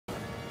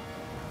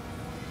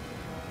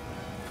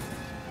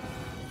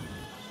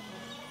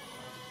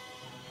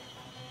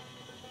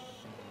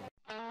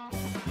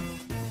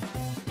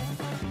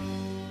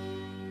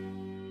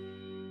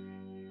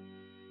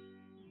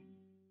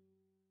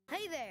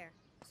Hey there.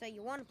 So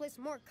you want to play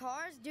some more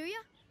cars, do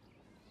you?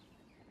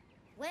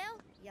 Well,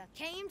 you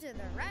came to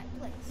the right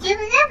place. Chào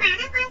mừng các bạn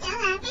đã quay trở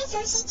lại với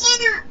Sushi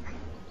Channel.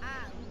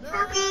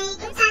 Hôm nay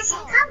chúng ta sẽ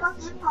có một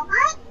nhiệm vụ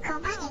mới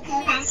cùng với những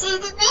người bạn xe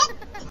thân mến.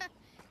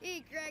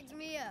 He cracks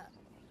me up.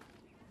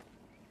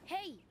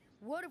 Hey,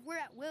 what if we're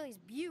at Willie's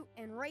Butte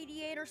and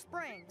Radiator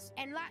Springs,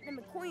 and Lightning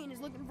McQueen is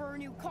looking for a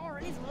new car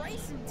and he's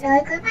racing to... Đội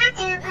của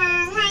Master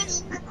và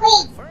Lightning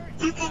McQueen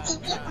ta cần tìm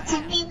kiếm một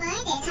thành viên mới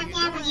để tham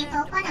gia vào nhiệm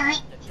vụ của đội.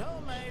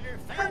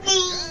 Hôm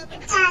nay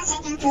chúng ta sẽ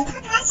nhận thử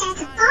thách lái xe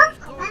thật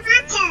tốt cùng với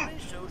Master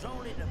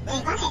để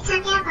có thể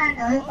tham gia vào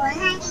đội của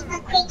Lightning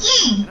McQueen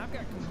nhé.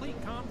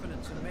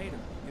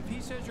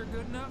 Says you're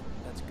good enough,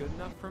 that's good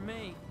enough for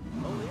me.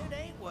 Oh, it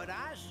ain't what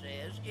I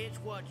says, it's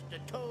what the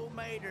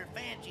Tomater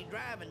Fancy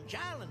Driving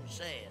Challenge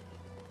says.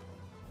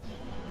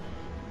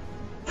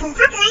 Thử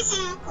thách lái xe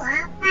của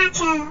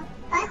Master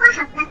với khóa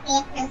học đặc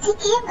biệt được thiết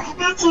kế bởi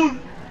Master.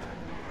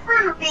 Khóa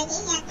học này chỉ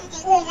dành cho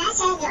những người lái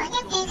xe giỏi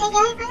nhất trên thế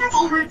giới mới có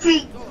thể hoàn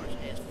thành.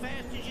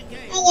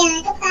 Bây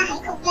giờ chúng ta hãy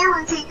cùng nhau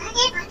hoàn thành nó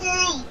nhé mọi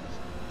người.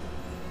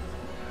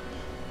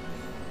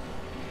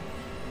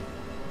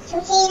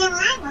 Sushi đang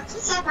lái một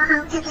chiếc xe màu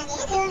hồng thật là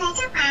dễ thương này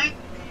các bạn.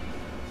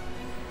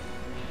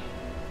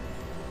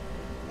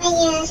 Bây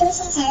giờ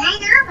Sushi sẽ lái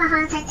nó và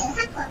hoàn thành thử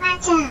thách của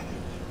Master.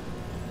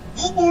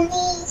 Trên đường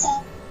đi sẽ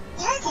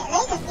nhớ sẽ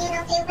lấy thật nhiều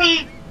đồng tiền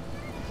vàng.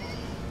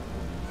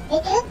 Phía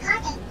trước có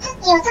rất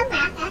nhiều tấm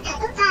bảng đã đợi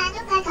chúng ta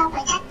cần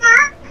phải tránh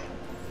nó.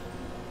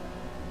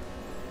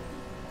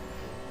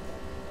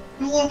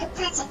 Bây giờ chúng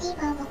ta sẽ đi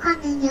vào một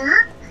con đường nhỏ.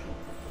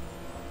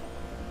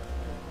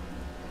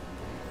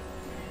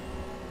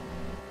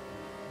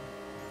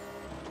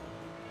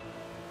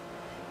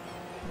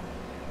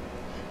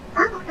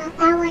 Có một đoàn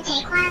tàu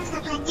chạy qua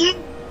thật là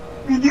nhanh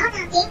và nó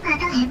đang tiến vào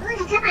trong hẻm núi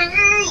này các bạn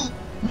ơi.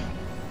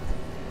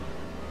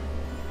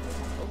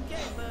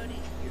 Okay, buddy,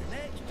 your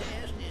next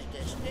test is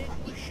to stick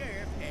with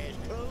Sheriff as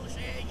close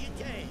as you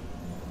can.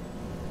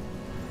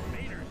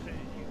 Mater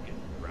says you can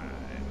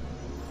drive.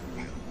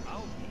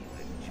 I'll be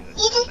the judge.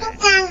 Phía trước chúng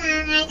ta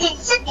là ngài cảnh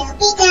sát trưởng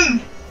Peter.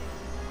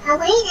 Ông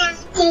ấy đang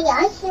theo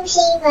dõi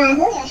Sushi và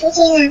hướng dẫn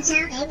Sushi làm sao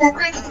để vượt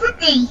qua thử thách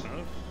này.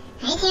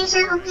 Hãy theo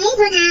sau ông ấy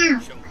thôi nào.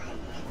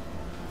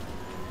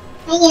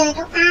 Bây giờ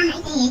chúng ta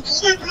hãy thể hiện kỹ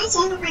năng lái xe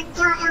của mình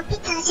cho ông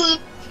Peter xem.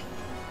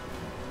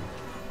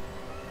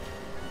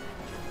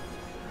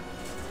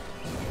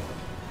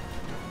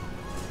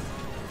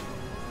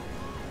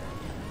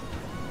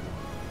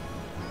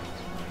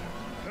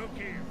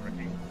 Okay,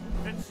 Ricky,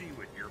 let's see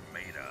what you're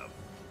made of.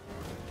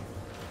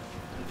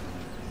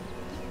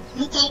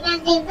 Hãy chạy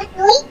ban đêm vách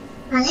núi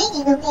và lấy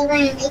những đồng tiền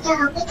vàng để cho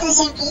ông Peter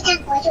xem kỹ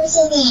năng của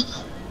Sushi nè.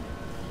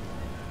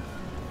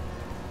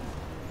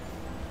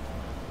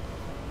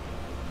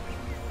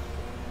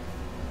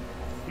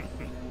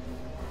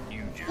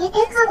 Phía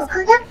trước có một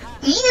con dốc,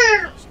 thấy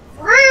nào?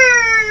 Wow!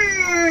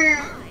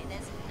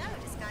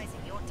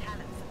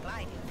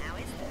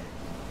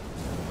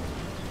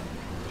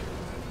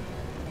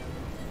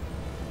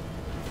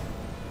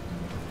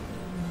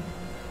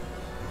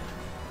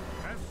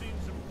 I've seen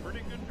some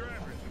pretty good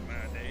drivers in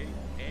my day,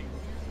 and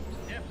you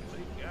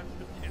definitely got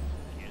potential,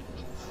 kid.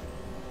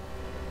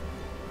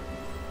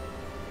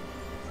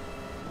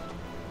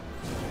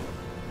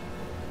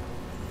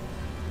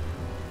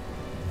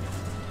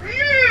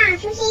 Wow!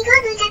 Sushi có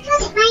đôi cánh có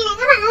thể bay này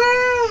các bạn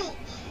ơi!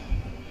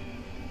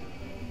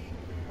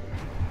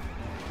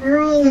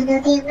 Ôi, lần đầu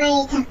tiên bay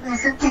thật là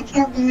không thành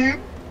công lắm.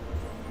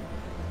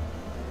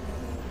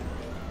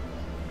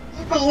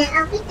 Như vậy là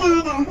ông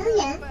Peter đã hướng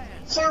dẫn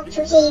xong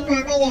Sushi và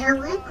bây giờ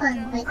ông ấy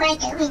còn phải quay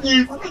trở về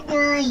nhà của mình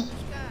rồi.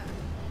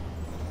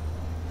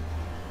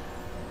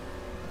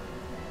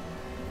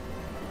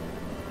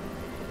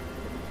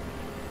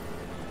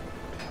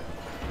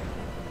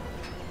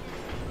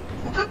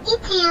 Thử thách tiếp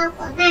theo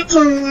của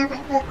Master là phải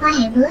vượt qua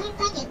hẻm núi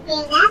với những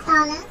viên đá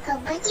to lớn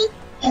cùng với chiếc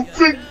trực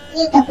thăng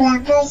liên tục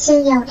làm rơi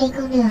siêu dầu trên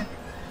con đường.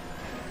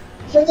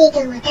 Sushi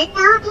cần phải tránh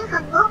đó nếu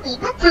không muốn bị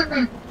mất thăng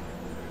bằng.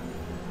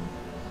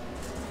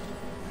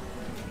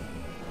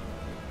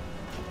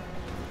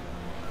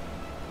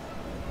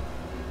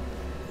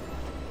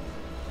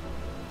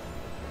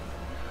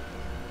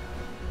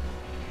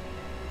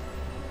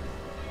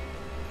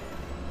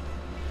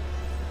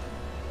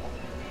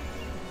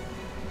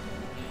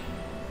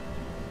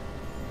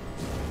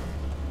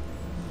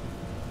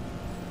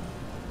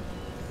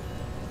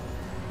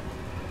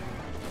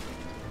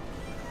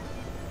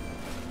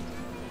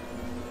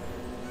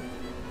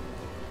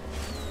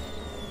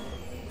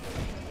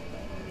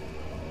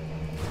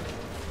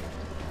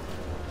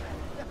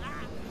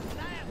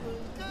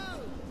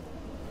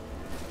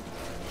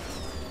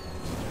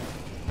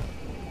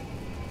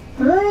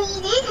 Ui,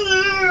 thế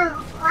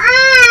nào?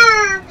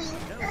 Wow! Mình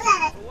cứ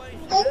là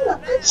đứng một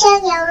chút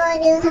sơn dầu rồi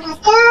đường thật là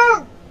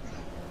trơn.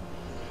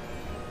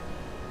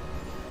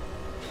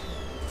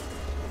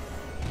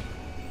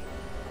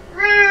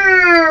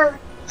 Wow!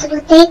 Thật là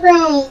tuyệt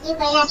vời. Như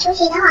vậy là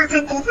Sushi đã hoàn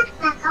thành thử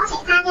thách và có thể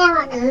tham gia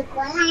vào đội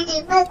của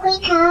Lightning McQueen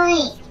rồi.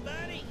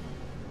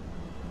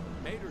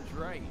 Mater's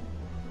right.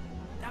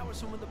 That was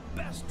some of the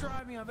best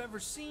driving I've ever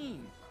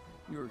seen.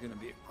 You are going to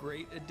be a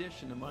great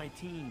addition to my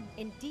team.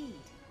 Indeed.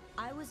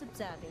 I was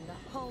observing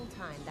the whole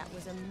time. That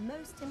was a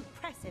most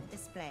impressive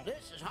display.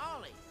 This is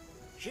Holly.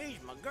 She's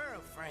my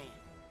girlfriend.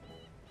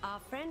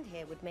 Our friend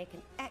here would make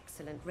an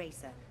excellent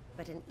racer,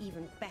 but an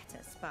even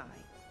better spy.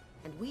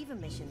 And we've a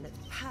mission that's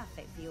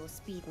perfect for your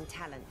speed and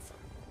talents.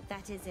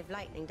 That is, if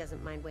Lightning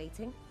doesn't mind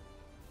waiting.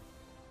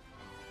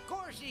 Of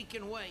course he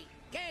can wait.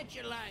 Can't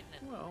you,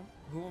 Lightning? Well,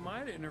 who am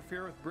I to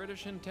interfere with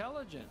British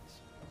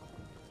intelligence?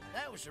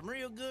 That was some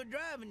real good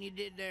driving you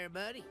did there,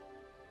 buddy.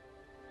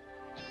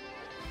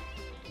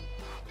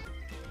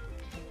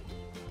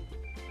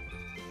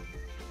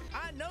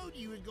 I knowed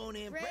you was going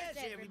to impress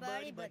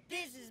everybody, but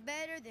this is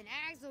better than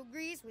axle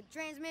grease with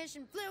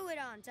transmission fluid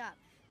on top.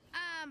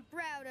 I'm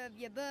proud of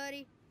you,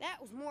 buddy.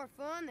 That was more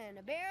fun than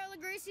a barrel of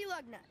greasy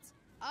lug nuts.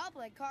 I'll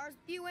play cars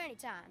with you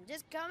anytime.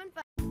 Just come and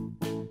find.